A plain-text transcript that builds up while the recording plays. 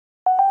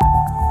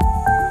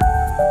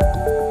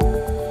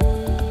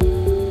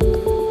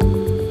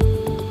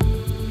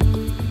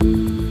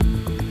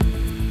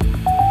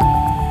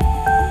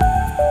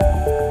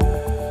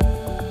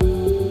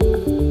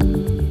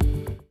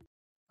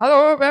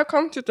Hello,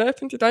 welcome to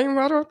Death in the Dying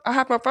World. I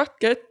have my first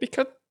guest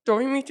because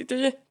joining me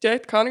today,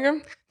 Jess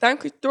Cunningham.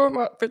 Thank you so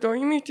much for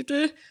joining me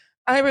today.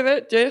 I will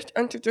let Jess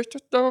introduce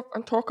herself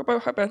and talk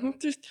about her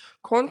businesses,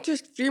 conscious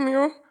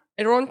female,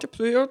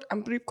 entrepreneur,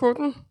 and brief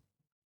coding.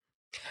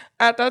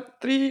 I did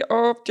three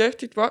of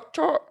Jess's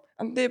workshops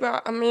and they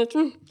were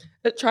amazing.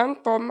 It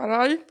transformed my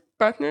life,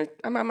 business,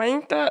 and my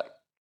mindset.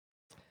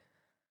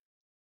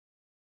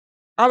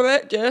 I will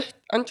let Jess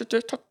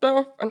introduce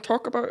herself and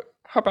talk about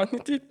her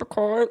businesses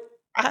because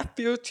I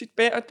feel she's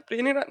better at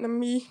explaining it than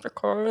me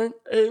because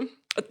it's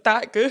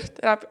that good.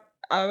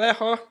 I let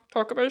her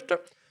talk about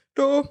it.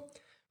 So,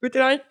 would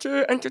you like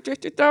to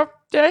introduce yourself,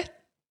 Jess?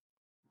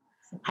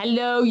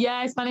 Hello,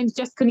 yes, my name is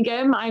Jess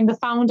Cunningham. I'm the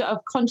founder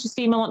of Conscious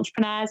Female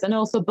Entrepreneurs and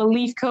also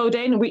Belief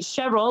Coding, which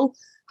Cheryl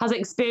has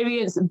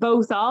experienced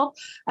both of.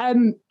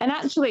 And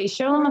actually,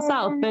 Cheryl and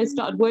myself first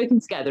started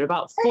working together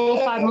about 4 or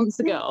 5 months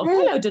ago.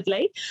 Hello,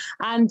 Dudley.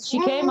 And she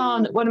came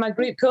on one of my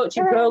group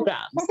coaching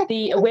programs,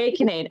 The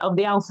Awakening of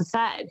the Alpha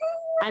Fed.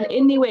 And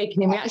in The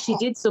Awakening, we actually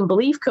did some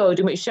belief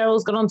coding, which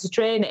Cheryl's gone on to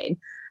training.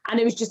 And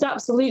it was just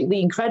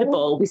absolutely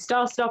incredible. We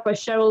started off where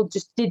Cheryl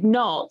just did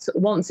not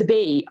want to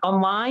be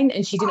online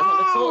and she didn't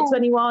want to talk to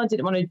anyone,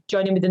 didn't want to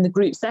join in within the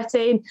group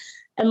setting.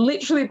 And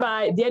literally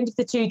by the end of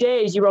the 2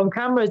 days, you were on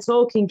camera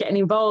talking, getting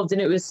involved.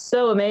 And it was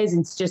so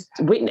amazing to just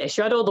witness.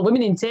 You had all the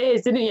women in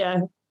tears, didn't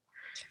you?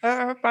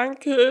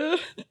 Thank you.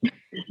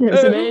 It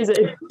was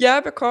amazing.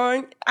 Yeah,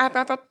 because I've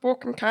never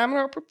spoken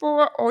camera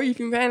before or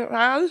even went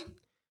live.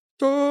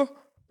 So,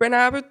 when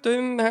I was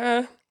doing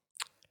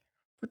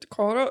what do you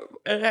call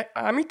it,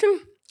 a meeting,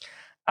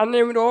 and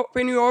then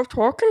when we were all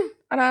talking,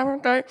 and I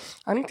was like,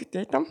 I need to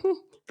say something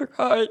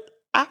because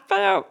I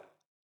felt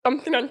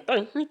something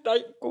inside me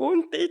like go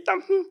and say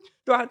something.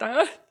 So I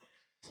did.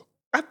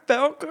 I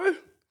felt good.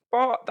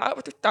 But that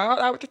was the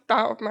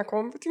start of my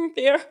confidence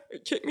there.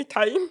 It took me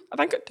time. I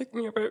think it took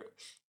me about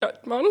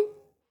 6 months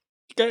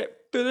to get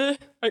fully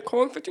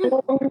confident.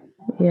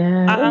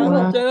 Yeah.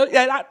 And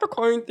yeah, that's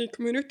because the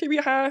community we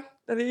have,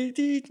 the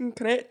ladies and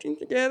connecting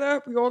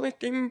together, we all in the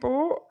same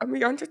boat and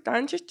we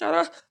understand each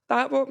other.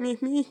 That what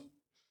made me,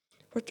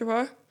 what you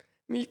are,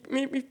 made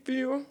me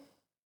feel,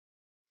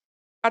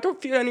 I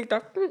don't feel any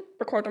different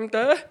because I'm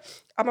there.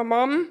 I'm a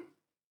mum.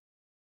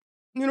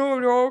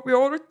 We're all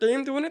the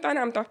same doing it and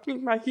I'm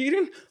definitely my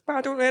hearing, but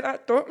I don't let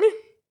that stop me.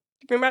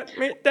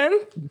 Make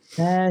sense?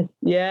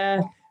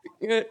 Yeah.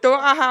 So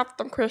I have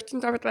some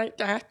questions I would like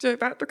to ask you, if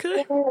that's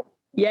okay?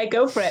 Yeah,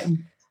 go for it.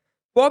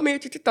 What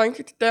made you decide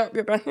to start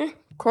your business?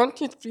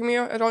 Content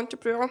female and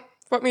entrepreneur.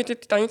 What made you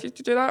decide to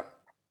do that?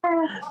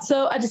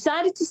 So I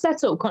decided to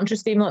set up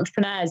Conscious Female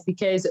Entrepreneurs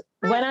because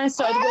when I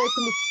started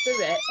working with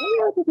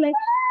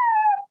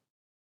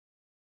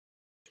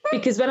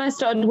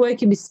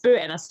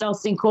Spirit, and I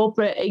started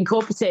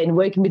incorporating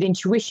working with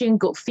intuition,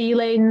 gut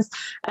feelings,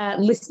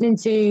 listening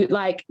to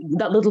like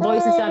that little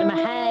voice inside of my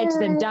head,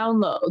 then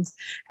downloads,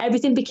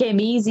 everything became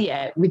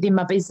easier within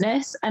my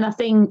business. And I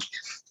think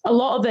a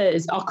lot of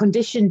us are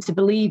conditioned to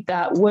believe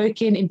that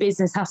working in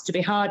business has to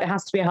be hard, it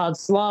has to be a hard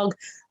slog.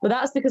 But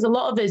that's because a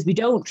lot of us, we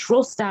don't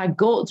trust our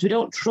guts, we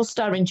don't trust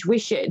our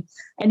intuition.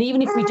 And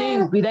even if we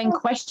do, we then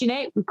question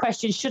it. We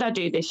question, should I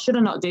do this? Should I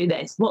not do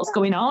this? What's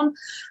going on?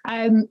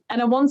 And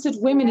I wanted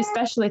women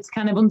especially to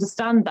kind of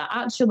understand that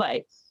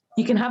actually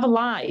you can have a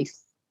life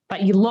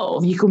that you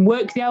love, you can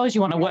work the hours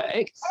you want to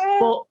work,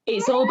 but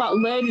it's all about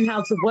learning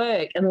how to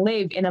work and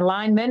live in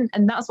alignment.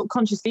 And that's what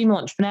Conscious Female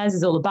Entrepreneurs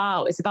is all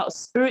about. It's about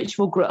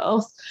spiritual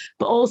growth,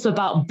 but also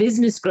about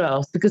business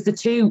growth because the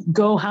two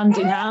go hand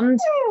in hand.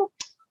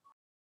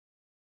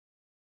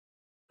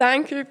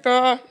 Thank you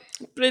for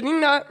bringing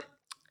that.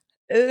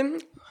 Where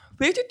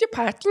did your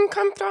passion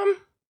come from?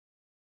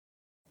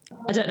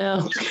 I don't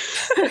know.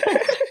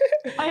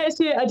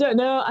 I don't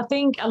know. I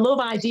think I love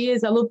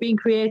ideas. I love being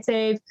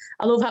creative.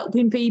 I love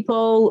helping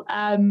people.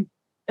 And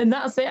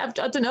that's it.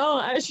 I don't know.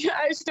 I actually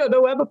don't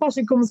know where my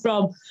passion comes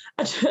from.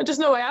 I just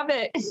know I have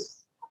it.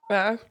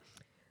 Yeah.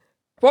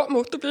 What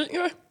motivates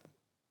you?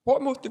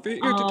 What motivates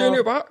you to do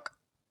your work?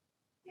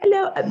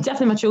 Hello,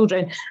 definitely my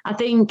children. I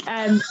think,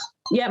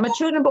 my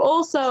children, but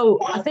also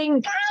I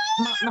think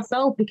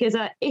myself because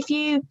I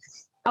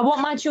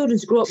want my children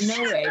to grow up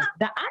knowing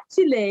that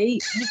actually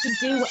you can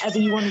do whatever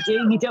you want to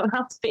do. You don't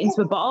have to fit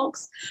into a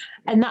box,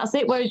 and that's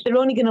it. Whereas they're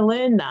only going to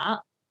learn that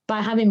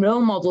by having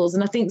role models.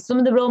 And I think some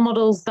of the role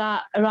models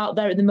that are out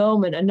there at the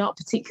moment are not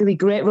particularly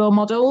great role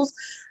models.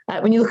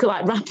 When you look at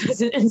like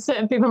rappers and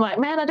certain people, I'm like,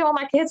 man, I don't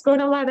want my kids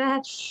growing up like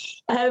that.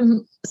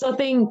 So I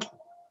think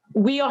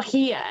we are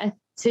here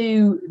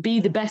to be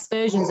the best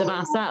versions of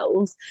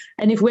ourselves.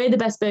 And if we're the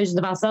best versions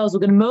of ourselves,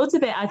 we're going to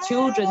motivate our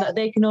children that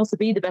they can also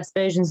be the best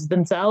versions of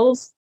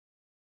themselves.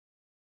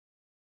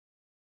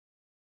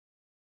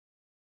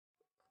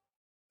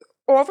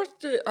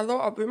 Obviously, a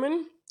lot of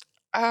women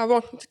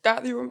want to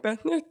start their own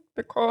business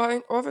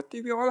because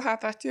obviously we all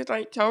have issues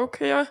like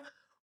childcare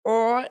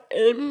or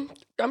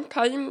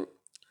sometimes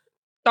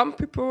some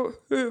people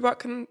who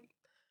work in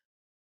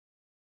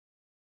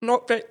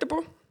not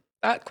flexible.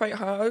 That's quite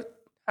hard,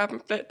 having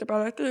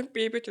flexibility,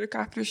 be able to look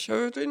after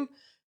children,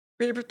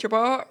 be able to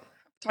work,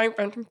 time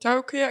spent in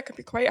childcare, it can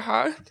be quite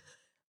hard.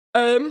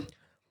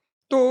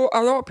 So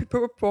a lot of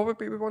people would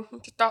probably be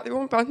wanting to start their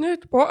own business.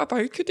 What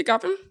about you,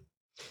 Gavin?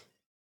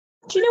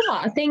 Do you know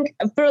what? I think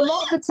for a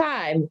lot of the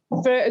time,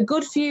 for a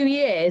good few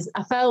years,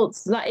 I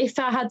felt that if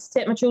I had to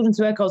take my children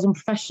to work, I was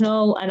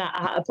unprofessional and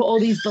I put all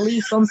these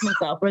beliefs onto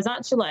myself. Whereas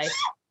actually,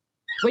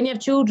 when you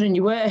have children,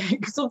 you work.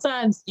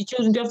 Sometimes your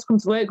children do have to come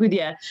to work with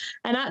you.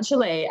 And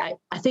actually,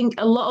 I think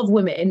a lot of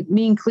women,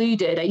 me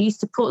included, I used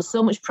to put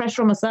so much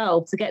pressure on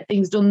myself to get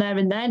things done there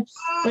and then.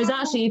 Whereas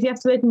actually, if you have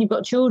to work and you've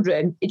got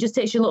children, it just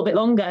takes you a little bit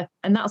longer.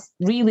 And that's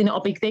really not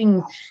a big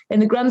thing in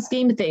the grand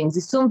scheme of things.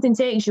 If something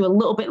takes you a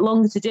little bit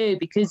longer to do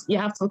because you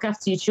have to look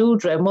after your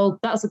children, well,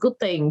 that's a good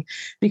thing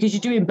because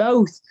you're doing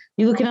both.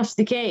 You're looking after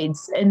the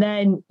kids and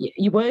then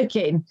you're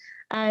working.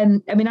 I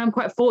mean, I'm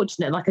quite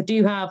fortunate. Like I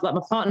do have, like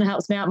my partner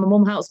helps me out, my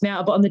mum helps me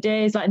out. But on the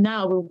days like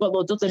now, we've got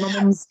little Dudley,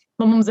 my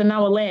mum's an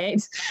hour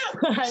late.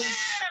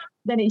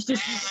 Then it's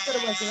just, you just got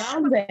to work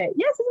around it.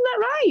 Yes, isn't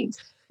that right?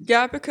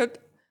 Yeah, because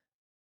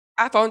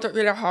I found it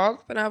really hard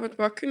when I was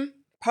working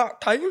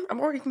part-time.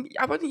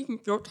 I wasn't even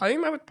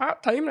full-time. I was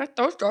part-time and I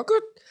still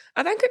struggled.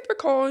 I think it's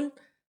because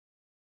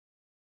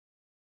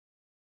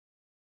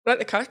like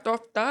the kids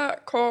off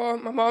that,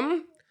 because my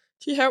mum,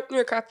 she helped me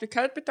look after the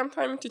kids, but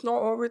sometimes she's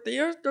not always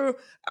there, so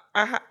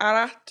I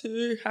have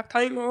to have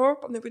time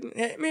off and they wouldn't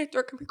let me, so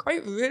it can be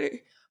quite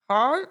really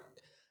hard.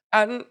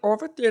 And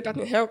obviously it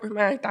doesn't help with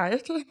my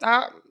dietary.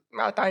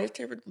 My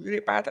dietary was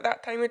really bad at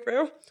that time as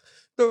well.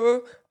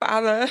 So, but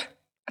I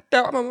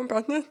started my own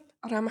business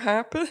and I'm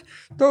happy.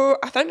 So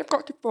I think you've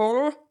got to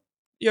follow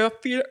your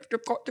fear,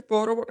 you've got to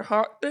follow what your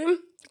heart's doing.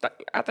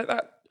 I think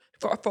that you've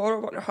got to follow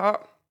what your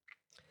heart.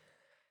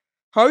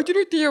 How do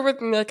you deal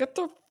with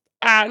negative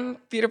and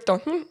fear of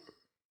judgment?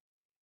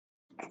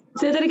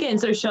 Say that again.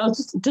 So,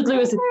 Charles, Dudley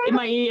was in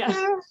my ear.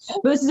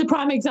 But this is a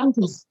prime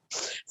example.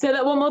 Say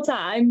that one more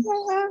time.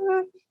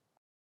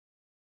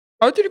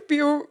 How do you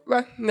feel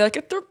with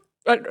negative,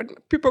 like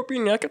people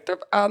being negative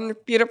and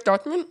fear of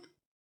judgment?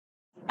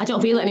 I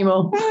don't feel it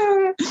anymore.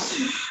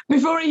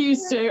 Before I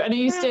used to, and I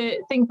used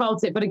to think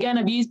about it, but again,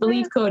 I've used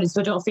belief coding,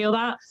 so I don't feel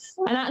that.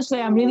 And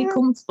actually, I'm really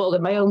comfortable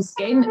in my own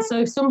skin. So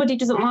if somebody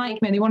doesn't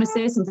like me and they want to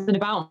say something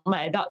about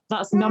me,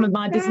 that's none of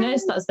my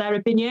business. That's their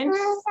opinion.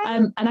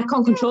 And I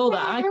can't control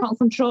that. I can't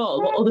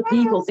control what other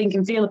people think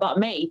and feel about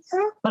me,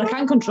 but I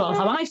can control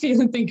how I feel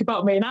and think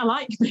about me, and I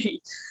like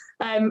me.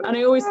 And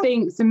I always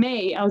think, for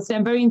me, I would say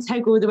I'm very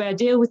integral with the way I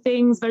deal with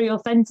things, very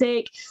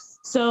authentic.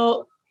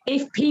 So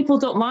if people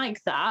don't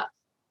like that,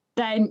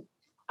 then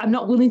I'm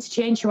not willing to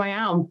change who I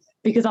am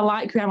because I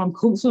like who I am. I'm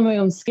comfortable in my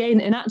own skin.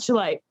 And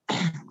actually,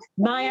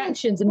 my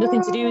actions have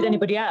nothing to do with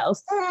anybody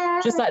else,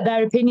 just like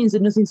their opinions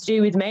have nothing to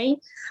do with me.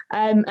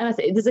 And I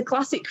think there's a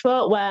classic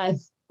quote where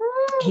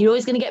you're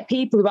always going to get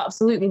people who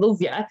absolutely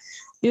love you.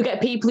 You'll get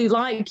people who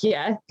like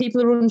you,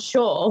 people who are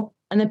unsure,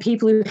 and then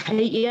people who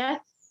hate you.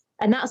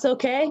 And that's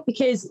okay,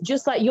 because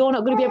just like you're not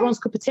going to be everyone's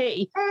cup of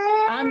tea,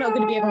 I'm not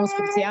going to be everyone's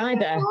cup of tea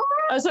either.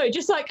 Oh, sorry,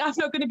 just like I'm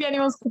not going to be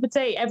anyone's cup of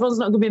tea, everyone's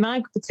not going to be my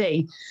cup of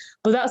tea.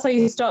 But that's how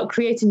you start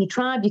creating your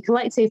tribe, your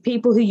collective,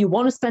 people who you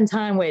want to spend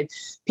time with,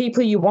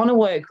 people you want to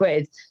work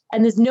with.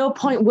 And there's no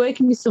point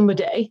working with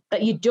somebody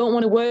that you don't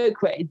want to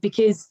work with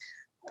because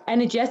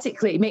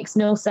energetically it makes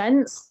no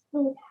sense.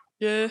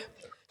 Yeah,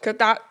 because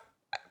that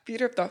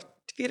fear of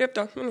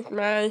judgment is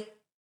my...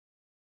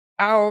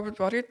 I always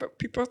worried about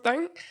people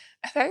think.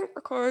 I think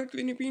because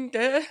when you've been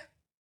there,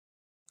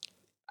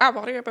 I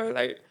worry about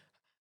like,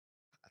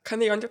 can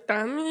they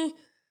understand me?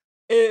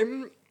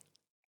 I'm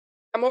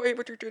not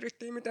able to do the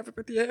same as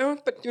everybody else,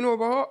 but you know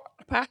what?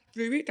 The past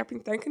 3 weeks I've been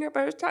thinking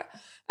about that,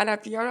 and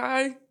I've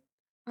realised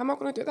I'm not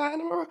going to do that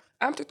anymore.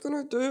 I'm just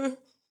going to do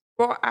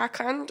what I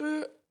can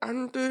do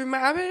and do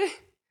my way.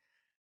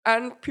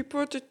 And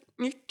people just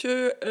need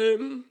to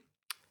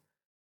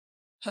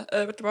what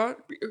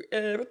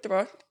the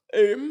word?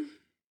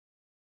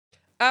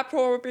 I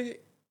probably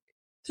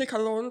take a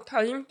long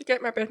time to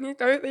get my business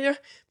out there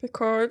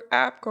because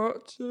I've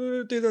got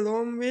to do the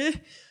long way.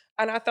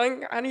 And I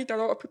think I need a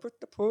lot of people's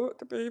support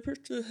to be able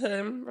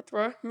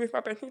to move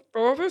my business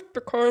forward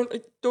because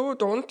it's so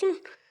daunting.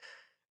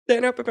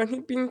 Then I've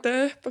been being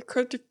there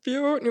because you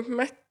feel you've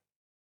missed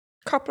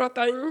a couple of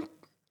times.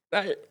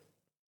 Like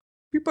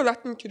people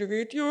listen to the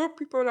radio,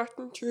 people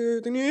listen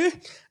to the news.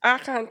 I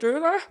can't do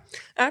that.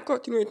 I've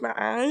got to use my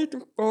eyes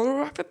and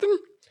follow everything.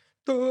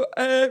 So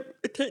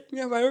it takes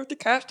me a while to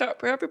catch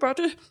up with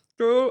everybody.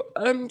 So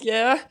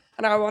yeah,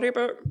 and I worry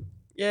about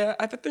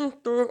everything.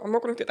 So I'm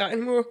not going to do that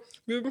anymore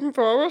moving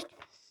forward.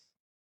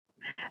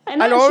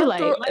 And And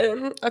actually,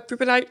 also, if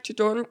people like to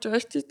join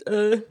Justice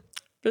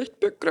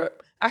Facebook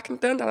group, I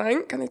can send a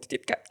link and it's the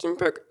caption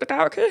book. Is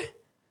that okay?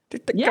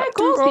 yeah, of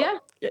course, yeah.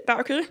 Is that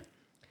okay?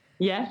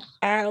 Yeah.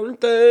 And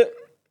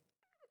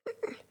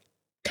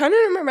can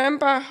you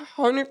remember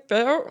how you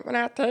felt when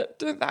I told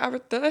you that I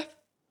was deaf?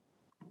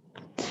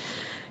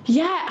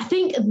 Yeah, I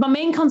think my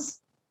main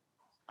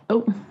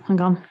Oh,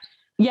 hang on.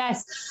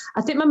 Yes,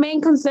 I think my main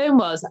concern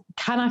was,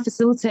 can I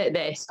facilitate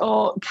this,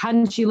 or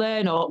can she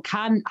learn, or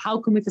how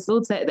can we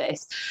facilitate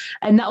this?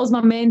 And that was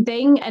my main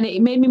thing, and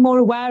it made me more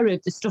aware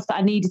of the stuff that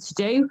I needed to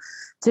do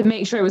to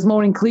make sure it was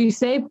more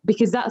inclusive,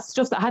 because that's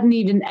stuff that hadn't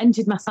even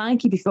entered my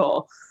psyche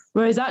before.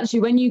 Whereas actually,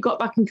 when you got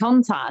back in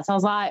contact, I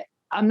was like,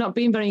 I'm not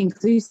being very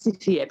inclusive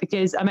here,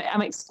 because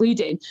I'm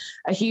excluding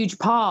a huge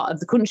part of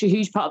the country, a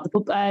huge part of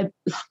the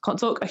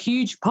a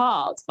huge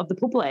part of the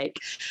public.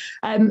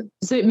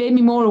 So it made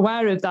me more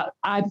aware of that.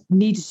 I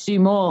needed to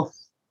do more.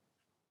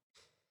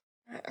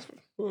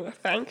 Well,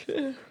 thank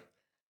you.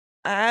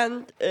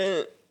 And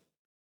do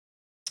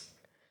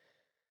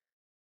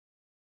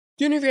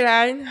you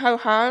realize how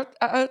hard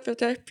it is for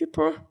deaf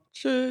people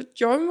to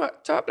join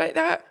workshop like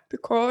that?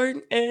 Because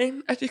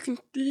as you can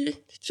see, the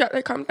chat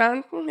they come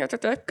dancing, there's a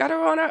deaf guy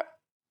on it.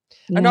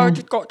 And I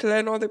just got to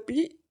learn all the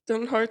beats,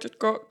 and I just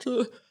got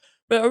to,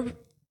 well,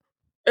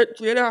 it's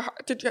really hard.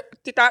 Did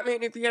that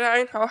make you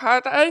realize how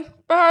hard it is?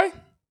 Bye.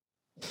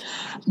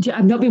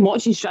 I've not been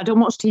watching. I don't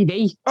watch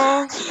TV.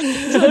 Oh.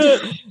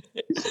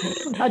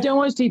 I don't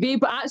watch TV,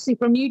 but actually,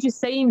 from you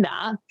just saying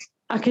that,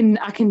 I can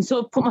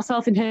sort of put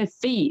myself in her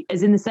feet,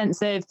 as in the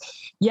sense of,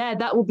 yeah,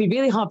 that would be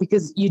really hard,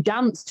 because you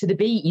dance to the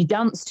beat, you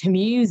dance to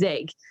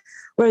music,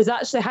 whereas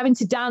actually having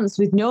to dance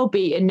with no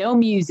beat and no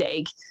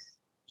music,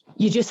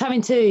 you're just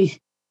having to.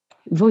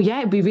 Well, yeah,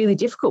 it'd be really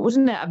difficult,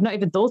 wouldn't it? I've not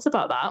even thought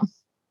about that.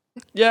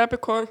 Yeah,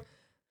 because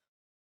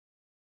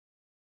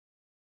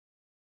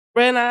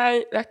when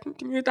I listen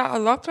to music, I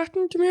love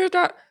listening to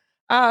music,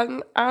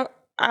 and I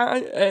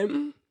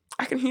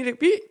can hear the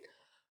beat,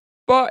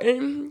 but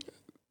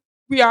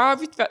we are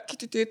restricted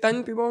to do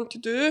things we want to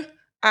do,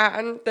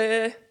 and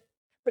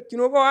but you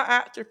know what? I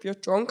actually feel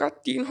stronger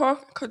doing her,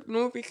 because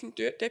we can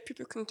do it, deaf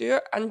people can do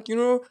it, and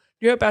your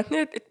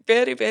business is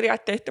very, very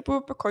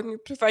accessible, because you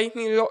provide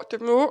me lots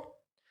of notes.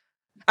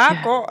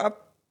 I've got a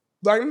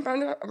round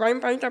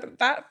binder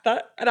about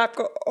that, and I've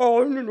got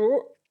all the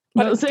notes.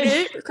 And it's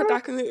great, because I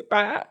can look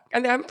back,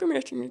 and the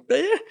information is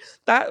there.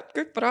 That's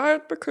good for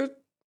us, because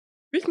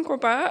we can go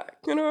back,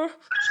 and what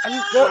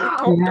we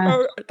talked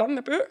about is done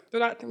the book, so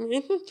that's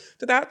amazing.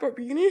 So that's what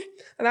we need,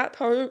 and that's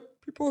how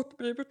people will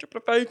be able to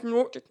provide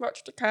notes as much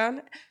as they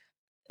can.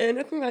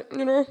 Anything like,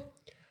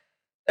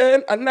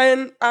 and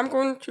then I'm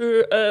going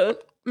to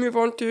move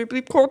on to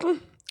Believe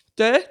Coding.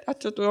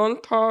 That's a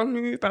entire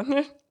new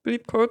business,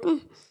 Believe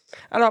Coding.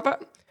 I love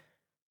it,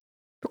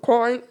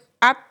 because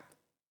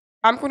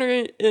I'm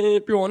going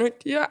to be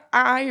honest here,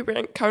 I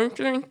went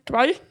counselling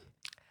twice.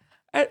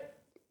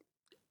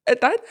 It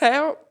does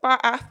help,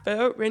 but I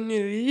felt when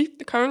you leave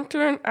the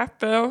counselling, I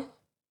felt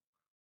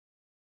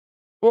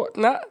what's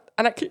not,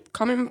 and I keep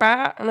coming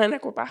back, and then I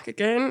go back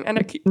again, and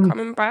I keep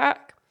coming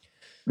back.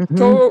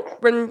 So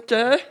when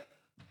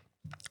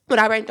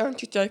I went down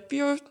to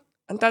Sheffield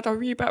and did a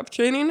wee bit of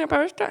training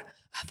about it,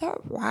 I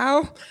thought,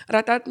 wow, and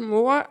I did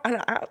more, and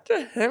it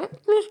actually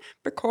helped me,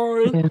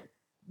 because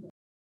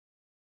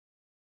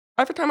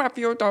every time I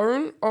feel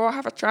down or I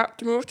have a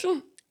trapped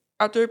emotion,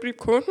 I do Believe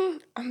Coding,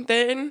 and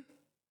then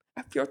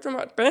I feel so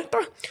much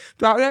better.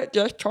 So I'll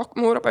just talk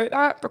more about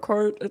that,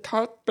 because it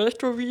has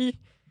better wee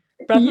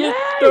business.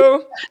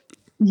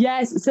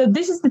 Yes, so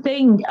this is the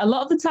thing. A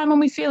lot of the time when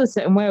we feel a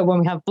certain way, or when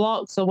we have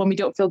blocks, or when we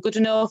don't feel good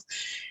enough,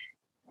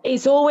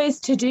 it's always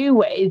to do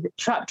with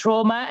trapped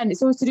trauma, and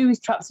it's always to do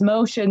with trapped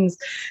emotions,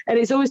 and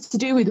it's always to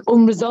do with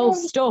unresolved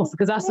stuff,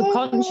 because our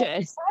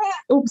subconscious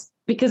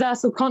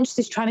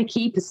is trying to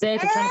keep us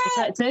safe and trying to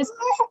protect us.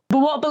 But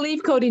what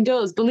Believe Coding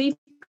does, Believe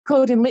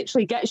Coding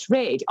literally gets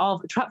rid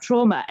of trapped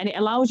trauma, and it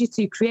allows you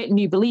to create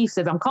new beliefs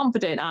of, I'm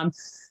confident, I'm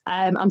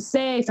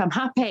safe, I'm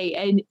happy,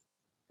 and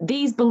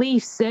these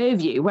beliefs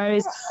serve you.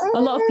 Whereas a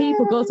lot of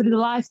people go through their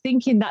life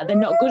thinking that they're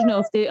not good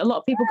enough. A lot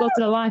of people go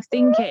through their life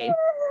thinking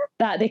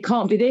that they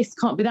can't be this,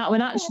 can't be that,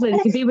 when actually they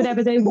can be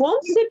whatever they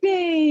want to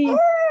be.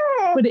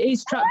 But it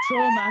is trapped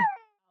trauma.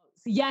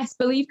 So yes,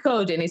 Believe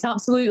Coding is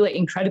absolutely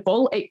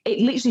incredible.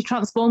 It literally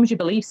transforms your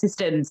belief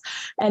systems,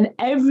 and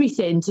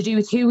everything to do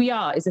with who we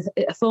are is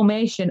a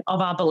formation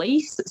of our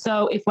beliefs.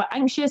 So if we're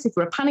anxious, if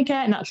we're a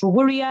panicker, a natural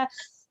worrier,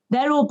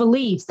 they're all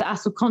beliefs that our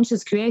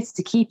subconscious created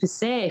to keep us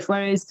safe.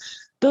 Whereas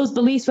those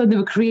beliefs, when they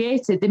were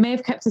created, they may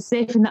have kept us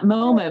safe in that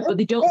moment, but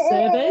they don't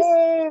serve us.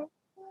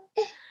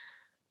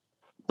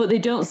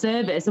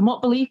 And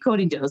what Believe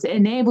Coding does, it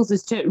enables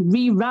us to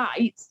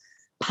rewrite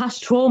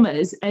past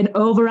traumas and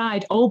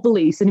override old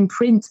beliefs and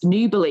imprint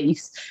new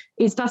beliefs.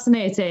 It's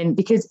fascinating,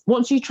 because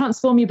once you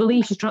transform your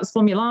beliefs, you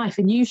transform your life.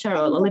 And you,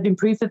 Cheryl, are living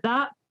proof of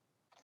that.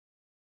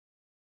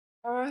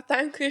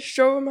 Thank you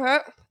so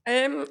much.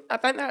 I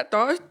think that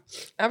does.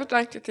 I would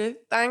like to say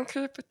thank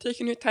you for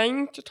taking your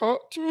time to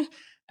talk to me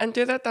and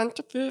do that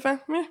interview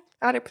with me.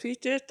 I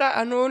appreciate that.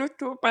 I know it's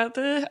so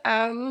busy,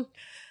 and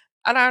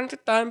I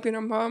understand being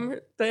a mum,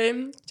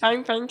 time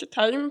finds your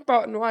time,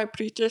 but no, I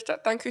appreciate it.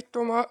 Thank you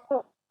so much.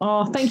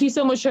 Oh, thank you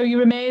so much, Cheryl.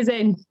 You're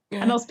amazing.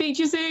 And I'll speak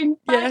to you soon.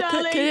 Bye,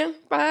 darling. Take care.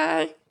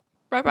 Bye.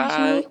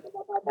 Bye-bye.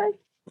 Bye.